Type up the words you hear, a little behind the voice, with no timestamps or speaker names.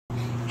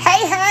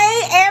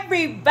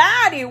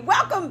everybody.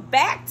 Welcome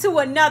back to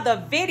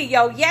another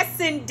video. Yes,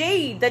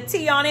 indeed. The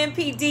T on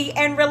NPD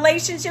and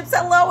relationships.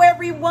 Hello,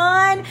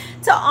 everyone.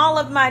 To all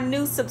of my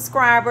new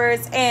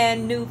subscribers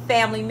and new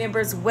family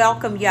members,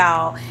 welcome,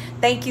 y'all.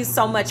 Thank you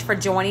so much for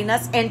joining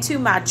us. And to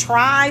my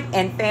tribe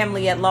and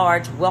family at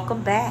large,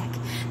 welcome back.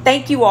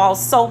 Thank you all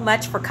so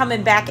much for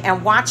coming back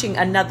and watching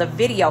another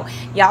video.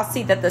 Y'all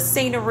see that the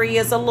scenery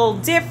is a little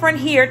different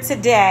here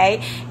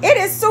today. It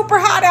is super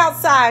hot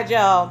outside,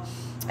 y'all.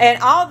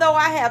 And although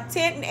I have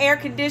tent and air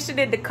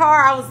conditioning in the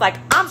car, I was like,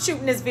 I'm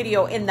shooting this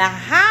video in the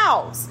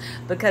house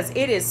because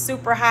it is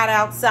super hot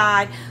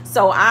outside.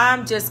 So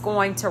I'm just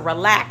going to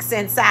relax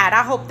inside.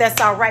 I hope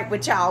that's all right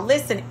with y'all.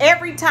 Listen,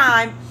 every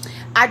time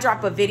I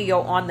drop a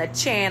video on the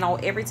channel,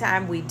 every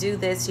time we do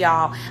this,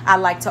 y'all, I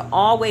like to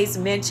always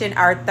mention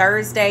our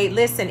Thursday.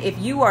 Listen, if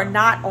you are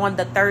not on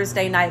the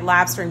Thursday night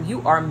live stream,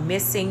 you are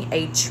missing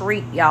a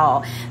treat,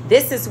 y'all.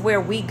 This is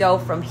where we go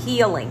from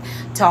healing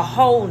to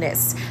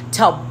wholeness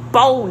to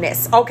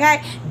bonus,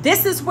 okay?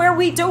 This is where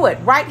we do it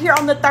right here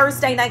on the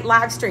Thursday night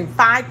live stream,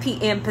 5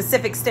 p.m.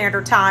 Pacific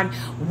Standard Time.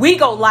 We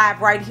go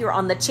live right here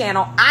on the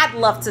channel. I'd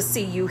love to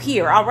see you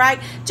here, all right?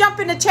 Jump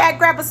in the chat,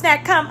 grab a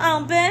snack, come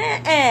on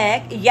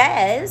back.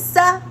 Yes.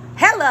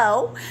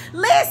 Hello.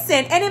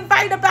 Listen, and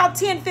invite about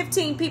 10,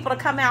 15 people to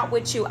come out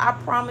with you. I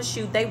promise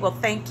you they will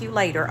thank you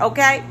later,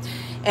 okay?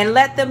 And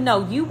let them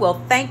know you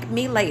will thank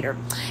me later.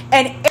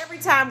 And every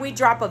time we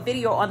drop a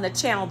video on the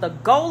channel, the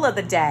goal of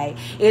the day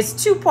is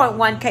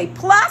 2.1K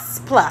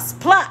plus.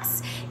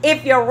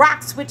 If you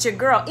rocks with your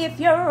girl, if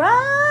you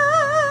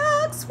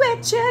rocks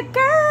with your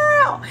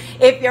girl,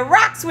 if you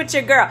rocks with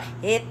your girl,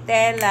 hit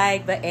that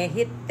like button,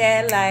 hit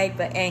that like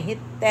button, hit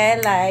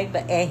that like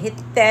button,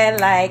 hit that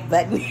like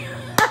button.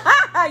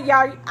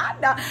 Y'all, I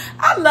know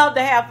I love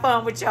to have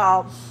fun with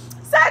y'all.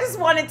 So I just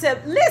wanted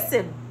to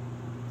listen.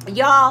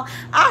 Y'all,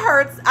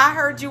 I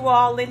heard you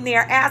all in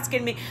there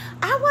asking me,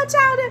 I want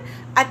y'all to,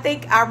 I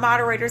think our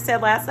moderator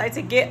said last night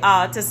to get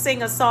to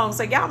sing a song.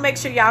 So y'all make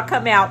sure y'all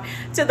come out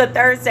to the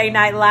Thursday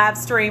night live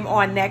stream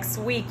on next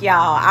week,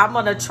 y'all. I'm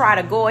gonna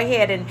try to go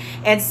ahead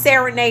and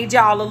serenade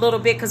y'all a little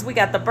bit because we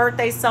got the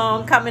birthday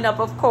song coming up,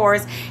 of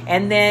course,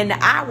 and then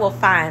I will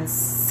find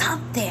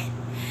something.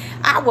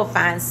 I will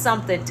find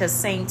something to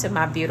sing to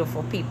my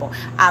beautiful people.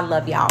 I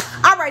love y'all.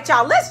 All right,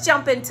 y'all, let's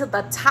jump into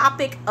the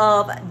topic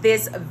of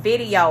this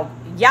video.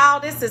 Y'all,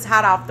 this is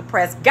hot off the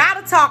press.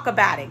 Gotta talk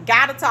about it.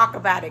 Gotta talk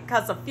about it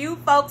because a few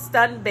folks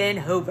done been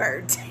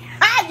hoovered.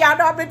 Y'all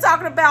know I've been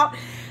talking about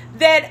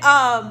that.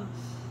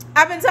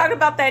 I've been talking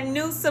about that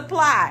new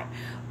supply.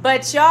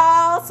 But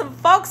y'all, some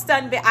folks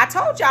done been. I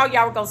told y'all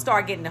were gonna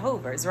start getting the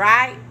hoovers,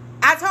 right?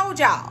 I told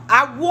y'all.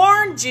 I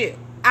warned you.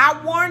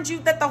 I warned you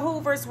that the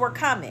hoovers were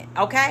coming,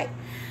 okay?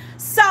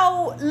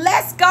 So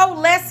let's go,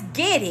 let's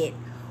get it.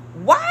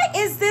 Why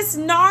is this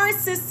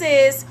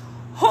narcissist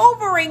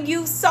hoovering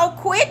you so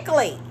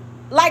quickly?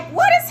 Like,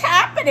 what is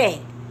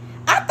happening?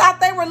 I thought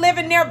they were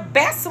living their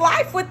best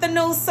life with the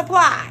new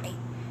supply.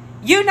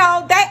 You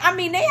know, they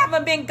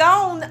haven't been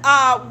gone.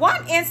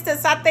 One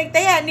instance, I think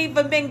they hadn't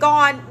even been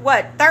gone,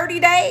 what, 30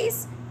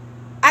 days?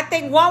 I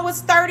think one was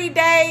 30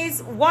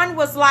 days. One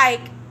was like,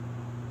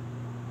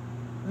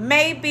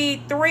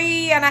 maybe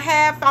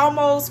 3.5,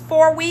 almost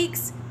 4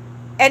 weeks.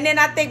 And then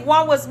I think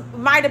one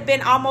might have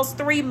been almost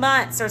 3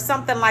 months or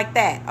something like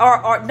that.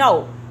 Or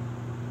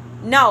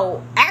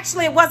no,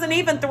 actually it wasn't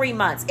even 3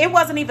 months. It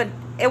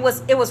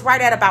was right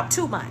at about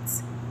 2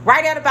 months.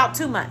 Right at about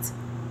 2 months.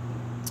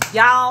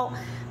 Y'all,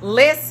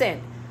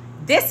 listen,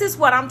 this is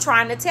what I'm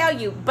trying to tell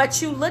you.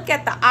 But you look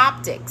at the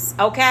optics,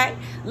 okay?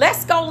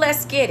 Let's go,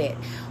 let's get it.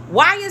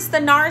 Why is the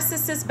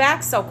narcissist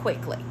back so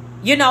quickly?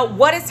 You know,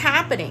 what is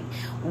happening?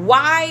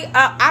 Why?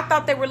 I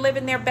thought they were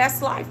living their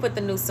best life with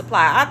the new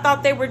supply. I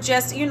thought they were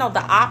just, you know,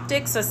 the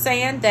optics are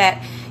saying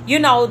that, you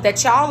know,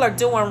 that y'all are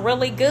doing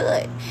really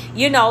good.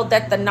 You know,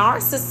 that the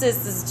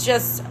narcissist is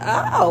just,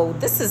 oh,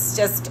 this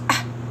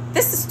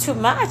is too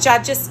much.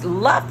 I just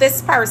love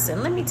this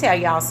person. Let me tell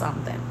y'all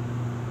something.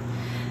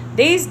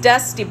 These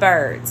dusty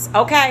birds,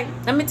 okay?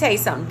 Let me tell you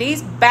something.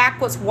 These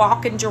backwards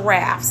walking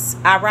giraffes,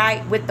 all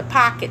right? With the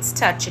pockets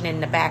touching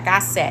in the back. I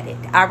said it,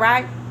 all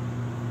right?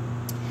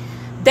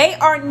 They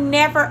are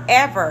never,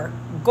 ever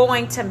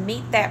going to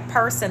meet that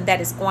person that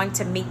is going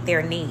to meet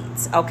their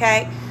needs,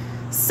 okay?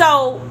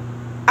 So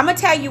I'm going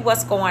to tell you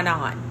what's going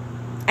on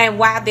and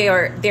why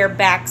they're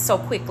back so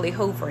quickly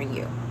hoovering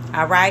you,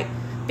 all right?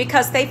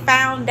 Because they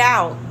found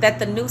out that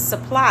the new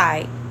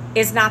supply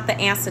is not the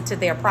answer to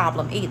their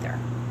problem either.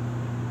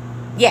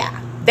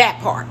 Yeah, that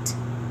part.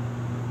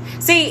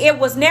 See, it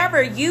was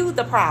never you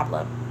the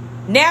problem.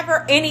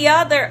 Never any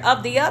other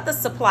of the other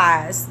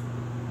supplies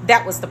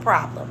that was the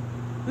problem.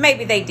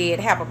 Maybe they did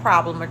have a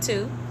problem or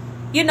two.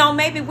 You know,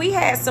 maybe we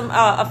had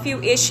a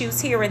few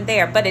issues here and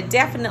there, but it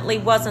definitely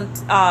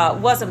wasn't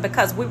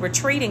because we were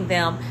treating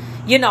them,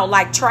 you know,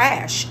 like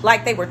trash,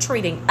 like they were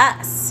treating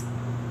us.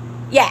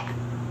 Yeah.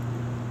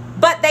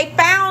 But they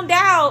found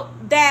out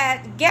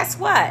that, guess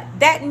what?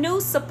 That new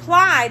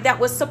supply that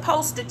was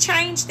supposed to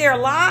change their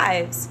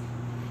lives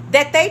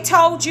that they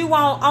told you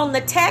on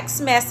the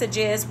text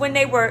messages when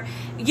they were,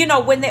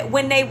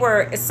 when they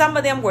were, some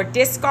of them were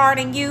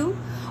discarding you,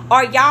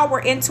 or y'all were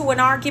into an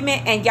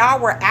argument and y'all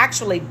were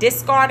actually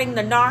discarding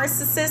the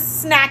narcissist,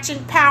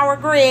 snatching power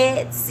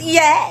grids.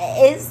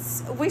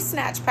 Yes, we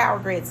snatch power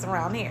grids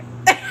around here.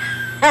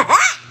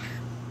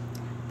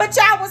 But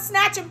y'all was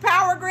snatching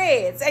power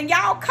grids and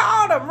y'all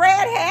called them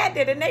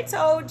red-handed, and they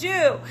told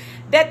you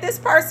that this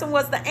person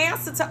was the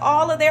answer to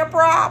all of their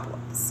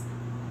problems.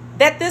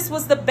 That this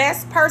was the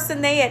best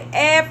person they had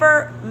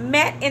ever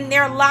met in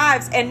their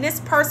lives. And this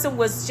person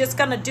was just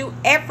going to do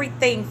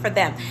everything for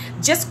them.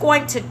 Just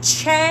going to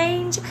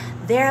change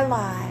their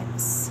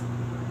lives.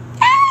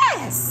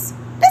 Yes.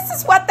 This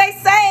is what they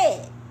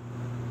said.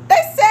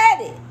 They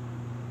said it.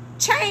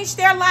 Change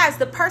their lives.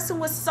 The person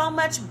was so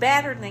much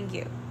better than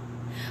you.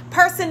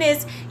 Person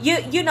is,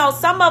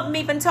 some of them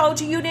even told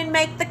you didn't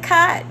make the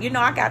cut.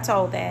 I got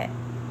told that.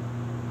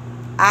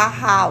 I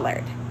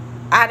hollered.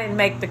 I didn't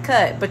make the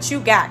cut, but you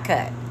got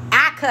cut.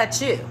 I cut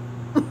you,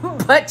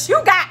 but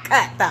you got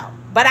cut though.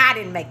 But I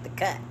didn't make the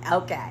cut.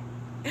 Okay.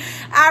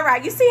 All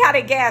right. You see how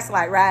they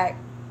gaslight, right?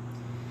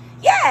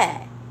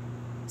 Yeah.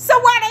 So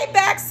why they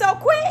back so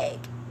quick?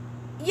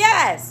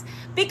 Yes.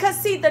 Because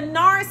see, the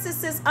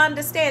narcissist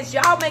understands.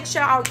 Y'all make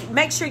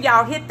sure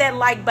y'all hit that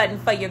like button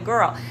for your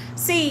girl.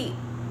 See,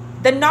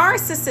 the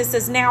narcissist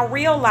is now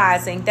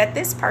realizing that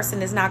this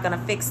person is not going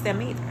to fix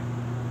them either.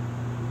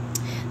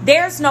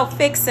 There's no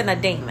fixing a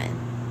demon.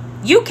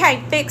 You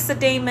can't fix a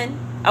demon,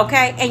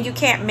 okay? And you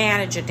can't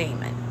manage a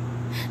demon.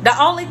 The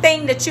only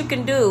thing that you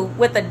can do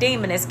with a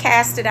demon is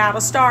cast it out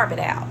or starve it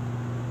out.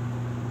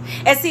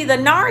 And see, the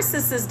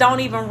narcissists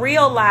don't even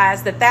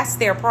realize that that's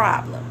their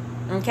problem,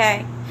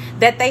 okay?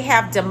 That they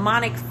have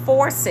demonic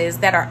forces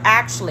that are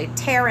actually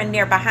tearing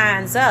their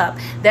behinds up,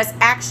 that's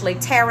actually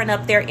tearing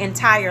up their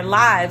entire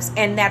lives,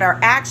 and that are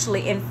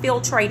actually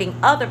infiltrating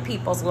other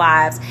people's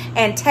lives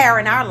and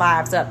tearing our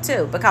lives up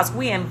too, because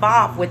we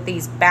involved with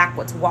these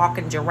backwards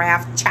walking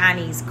giraffe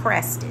Chinese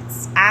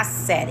cresteds. I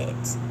said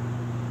it.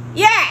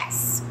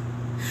 Yes.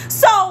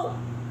 So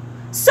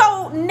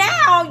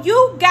now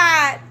you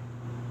got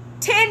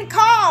 10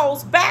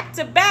 calls back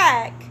to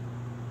back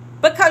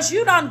because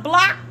you done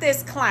blocked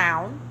this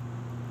clown.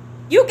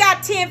 You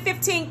got 10,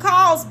 15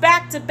 calls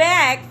back to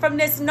back from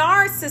this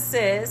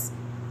narcissist,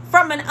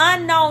 from an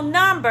unknown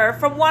number,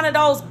 from one of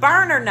those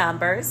burner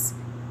numbers.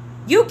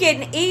 You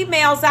getting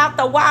emails out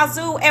the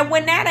wazoo. And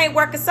when that ain't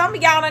working, some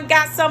of y'all done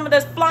got some of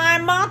the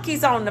flying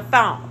monkeys on the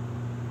phone.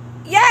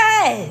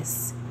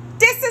 Yes.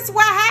 This is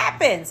what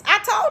happens. I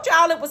told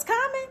y'all it was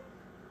coming.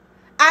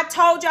 I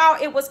told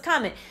y'all it was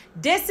coming.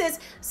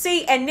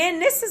 And then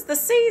this is the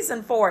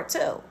season for it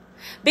too.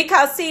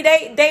 Because see,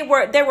 they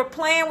were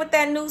playing with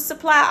that new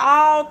supply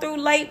all through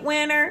late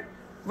winter,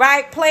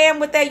 right? Playing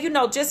with that,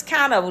 just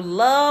kind of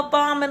love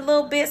bombing a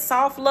little bit,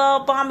 soft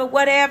love bombing,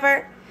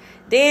 whatever.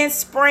 Then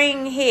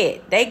spring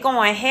hit. They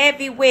going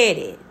heavy with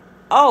it.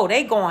 Oh,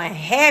 they going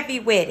heavy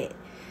with it.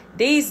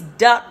 These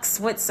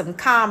ducks with some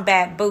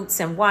combat boots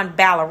and one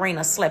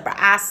ballerina slipper.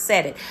 I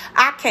said it.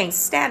 I can't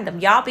stand them,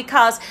 y'all,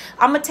 because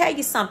I'm going to tell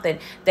you something.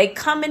 They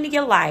come into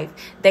your life.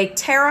 They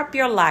tear up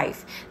your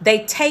life.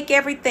 They take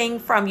everything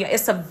from you.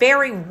 It's a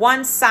very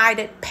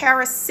one-sided,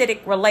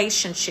 parasitic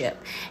relationship.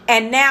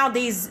 And now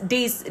these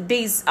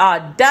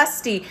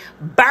dusty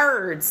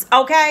birds,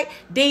 okay?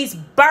 These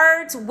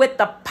birds with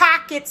the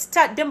pockets,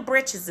 them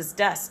britches is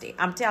dusty.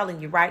 I'm telling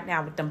you right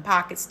now, with them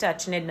pockets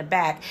touching in the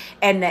back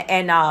and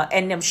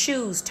them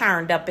shoes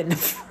turned up in the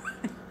front.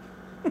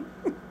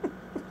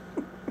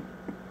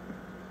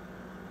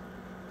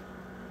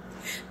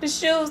 The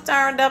shoes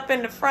turned up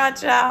in the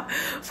front, y'all.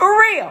 For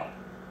real.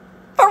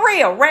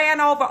 Ran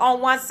over on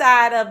one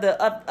side of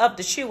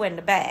the shoe in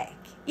the back.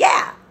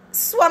 Yeah,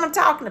 that's what I'm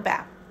talking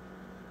about.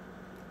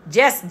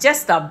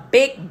 Just a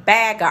big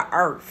bag of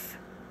earth.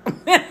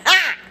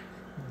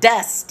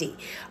 Dusty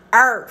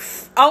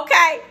earth.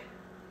 Okay.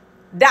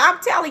 I'm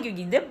telling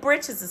you, them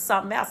britches is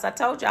something else. I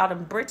told y'all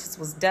them britches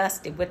was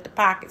dusty with the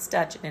pockets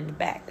touching in the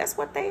back. That's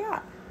what they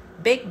are.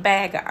 Big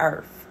bag of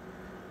earth.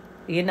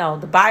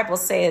 The Bible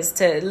says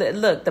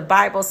the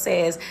Bible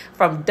says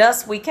from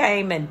dust we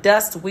came and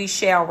dust we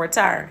shall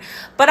return.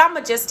 But I'm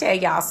going to just tell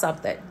y'all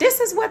something. This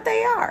is what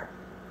they are.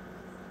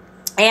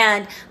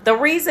 And the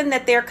reason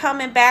that they're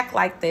coming back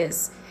like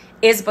this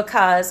is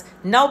because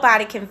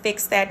nobody can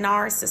fix that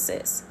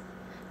narcissist.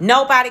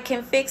 Nobody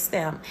can fix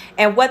them.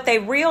 And what they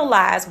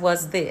realized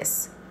was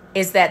this,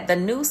 is that the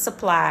new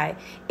supply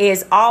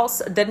is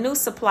also,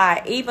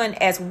 even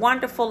as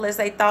wonderful as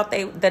they thought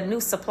the new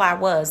supply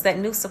was, that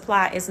new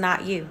supply is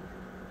not you.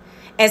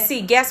 And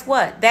see, guess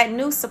what? That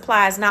new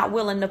supply is not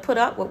willing to put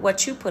up with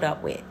what you put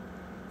up with.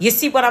 You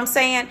see what I'm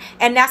saying?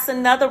 And that's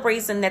another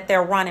reason that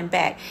they're running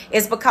back,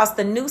 is because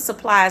the new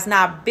supply is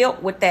not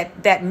built with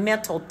that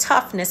mental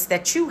toughness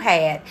that you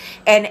had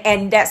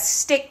and that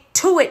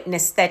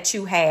stick-to-itness that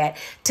you had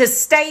to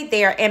stay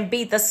there and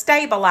be the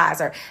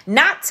stabilizer.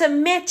 Not to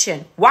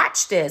mention,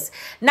 watch this,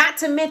 not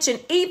to mention,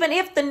 even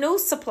if the new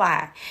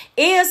supply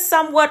is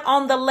somewhat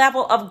on the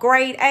level of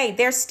grade A,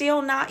 they're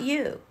still not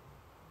you.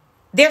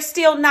 They're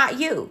still not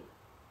you.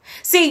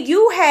 See,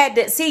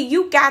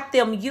 you got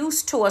them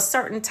used to a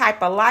certain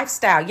type of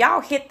lifestyle.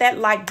 Y'all hit that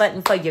like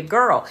button for your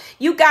girl.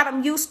 You got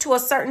them used to a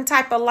certain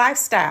type of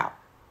lifestyle.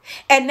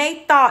 And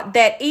they thought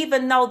that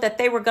even though that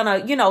they were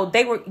gonna,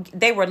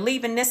 they were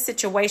leaving this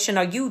situation,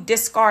 or you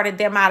discarded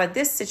them out of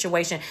this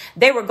situation,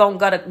 they were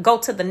gonna go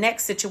to the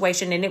next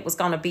situation, and it was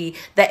gonna be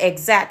the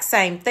exact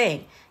same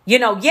thing.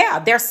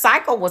 Their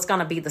cycle was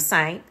gonna be the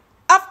same.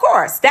 Of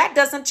course, that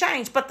doesn't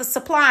change, but the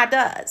supply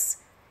does.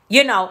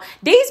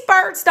 These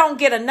birds don't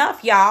get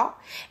enough, y'all.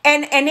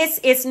 And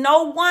it's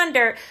no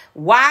wonder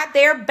why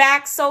they're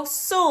back so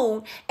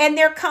soon, and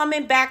they're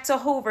coming back to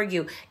hoover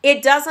you.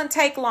 It doesn't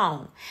take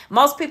long.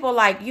 Most people are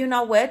like,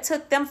 it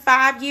took them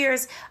 5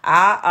 years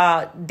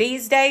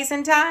these days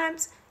and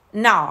times.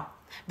 No,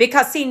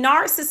 because see,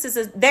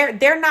 narcissists,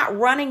 they're not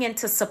running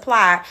into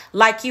supply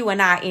like you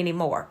and I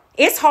anymore.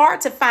 It's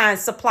hard to find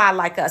supply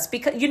like us,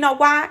 because you know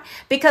why?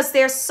 Because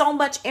there's so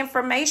much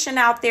information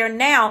out there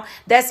now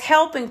that's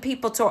helping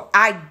people to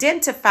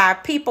identify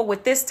people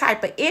with this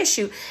type of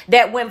issue,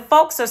 that when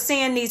folks are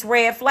seeing these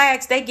red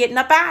flags, they getting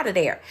up out of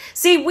there.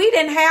 See, we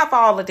didn't have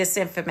all of this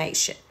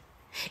information.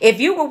 If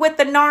you were with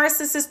the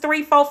narcissist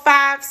 3, 4,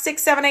 5,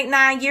 6, 7, 8,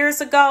 9 years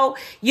ago,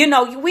 we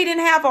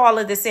didn't have all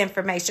of this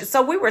information.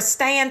 So we were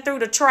staying through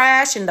the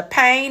trash and the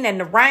pain and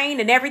the rain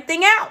and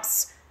everything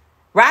else,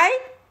 right?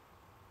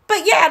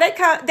 But yeah,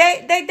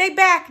 they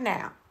back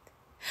now.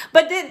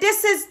 But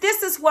this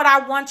is what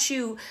I want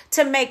you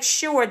to make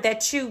sure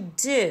that you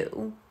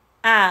do.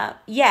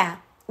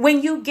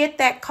 When you get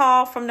that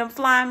call from them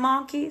flying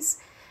monkeys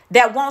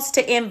that wants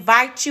to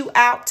invite you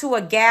out to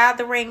a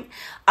gathering,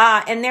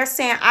 and they're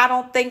saying, I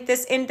don't think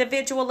this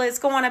individual is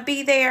going to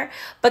be there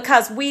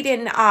because we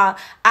didn't.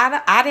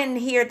 I didn't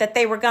hear that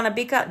they were going to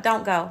be.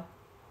 Don't go.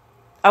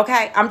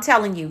 Okay, I'm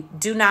telling you,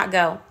 do not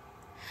go.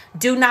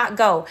 Do not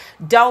go.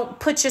 Don't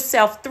put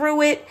yourself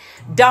through it.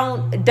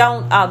 Don't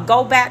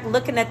go back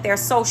looking at their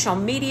social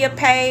media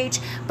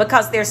page,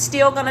 because they're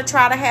still going to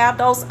try to have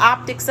those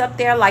optics up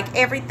there like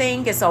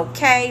everything is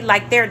okay,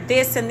 like they're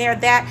this and they're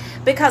that,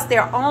 because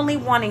they're only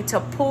wanting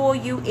to pull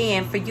you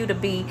in for you to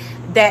be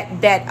that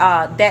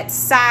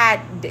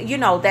side,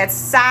 that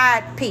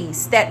side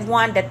piece, that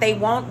one that they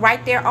want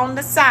right there on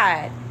the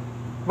side,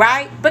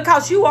 right?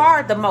 Because you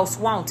are the most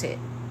wanted.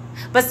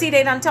 But see,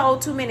 they done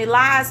told too many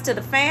lies to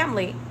the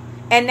family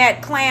and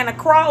that clan of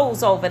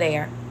crows over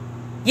there.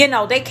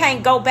 They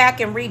can't go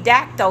back and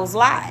redact those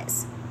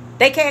lies.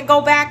 They can't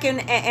go back and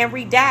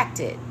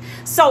redact it.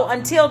 So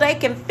until they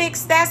can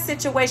fix that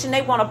situation,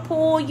 they want to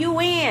pull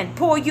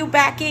you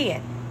back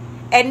in,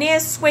 and then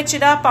switch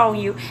it up on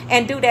you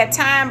and do that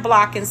time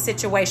blocking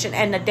situation.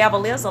 And the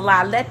devil is a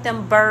lie. Let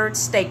them birds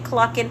stay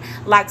clucking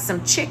like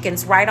some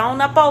chickens right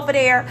on up over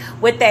there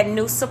with that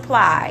new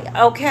supply,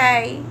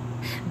 okay?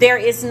 There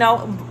is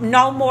no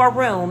more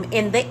room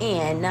in the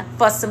inn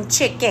for some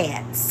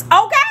chickens.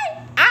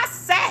 Okay? I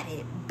said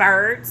it,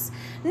 birds.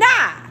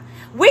 Nah,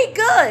 we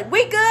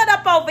good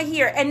up over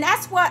here. And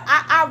that's what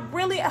I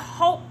really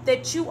hope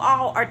that you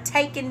all are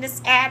taking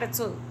this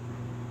attitude,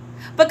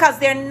 because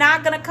they're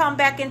not going to come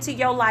back into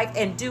your life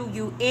and do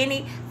you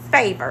any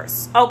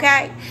favors,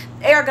 okay?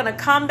 They're going to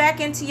come back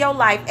into your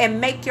life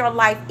and make your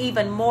life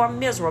even more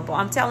miserable.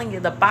 I'm telling you,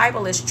 the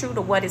Bible is true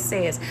to what it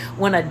says.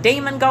 When a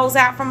demon goes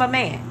out from a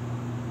man,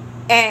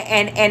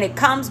 and it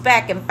comes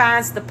back and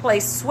finds the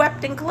place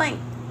swept and clean.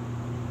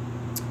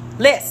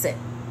 Listen,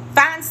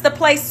 finds the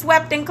place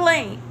swept and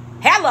clean.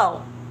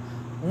 Hello.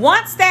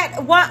 Once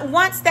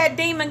that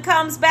demon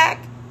comes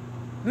back,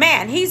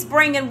 man, he's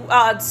bringing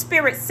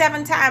spirits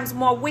 7 times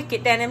more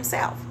wicked than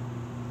himself.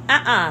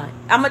 I'm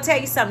going to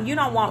tell you something. You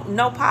don't want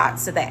no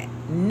parts of that.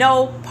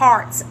 No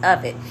parts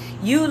of it.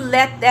 You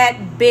let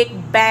that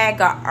big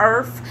bag of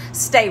earth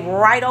stay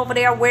right over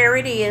there where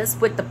it is,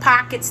 with the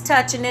pockets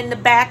touching in the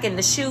back and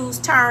the shoes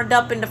turned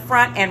up in the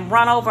front, and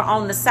run over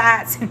on the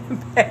sides in the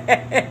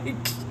back.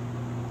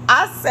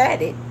 I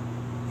said it.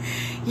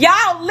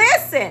 Y'all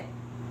listen.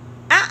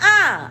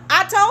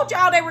 I told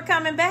y'all they were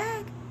coming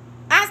back.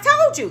 I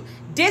told you.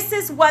 This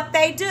is what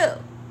they do.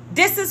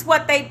 This is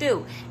what they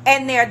do.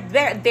 And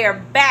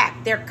they're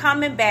back. They're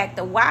coming back.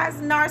 The wise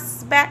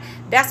narcissist back.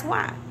 That's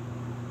why.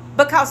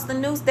 Because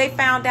they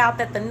found out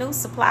that the new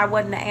supply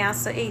wasn't the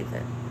answer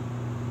either.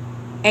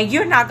 And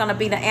you're not going to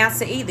be the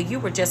answer either. You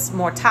were just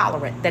more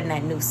tolerant than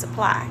that new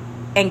supply.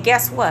 And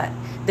guess what?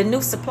 The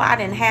new supply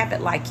didn't have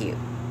it like you.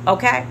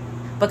 Okay?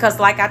 Because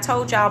like I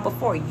told y'all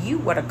before, you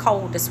were the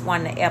coldest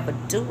one to ever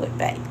do it,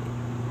 baby.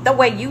 The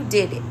way you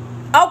did it.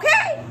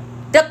 Okay?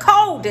 The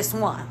coldest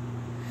one.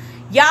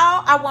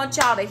 Y'all, I want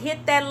y'all to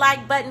hit that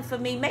like button for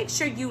me. Make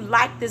sure you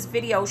like this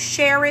video.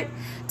 Share it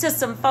to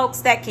some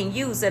folks that can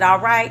use it, all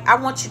right? I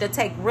want you to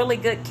take really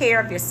good care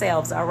of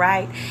yourselves, all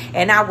right?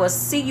 And I will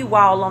see you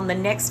all on the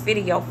next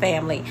video,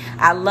 family.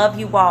 I love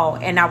you all,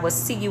 and I will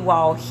see you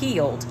all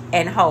healed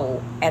and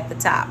whole at the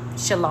top.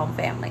 Shalom,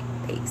 family.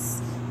 Peace.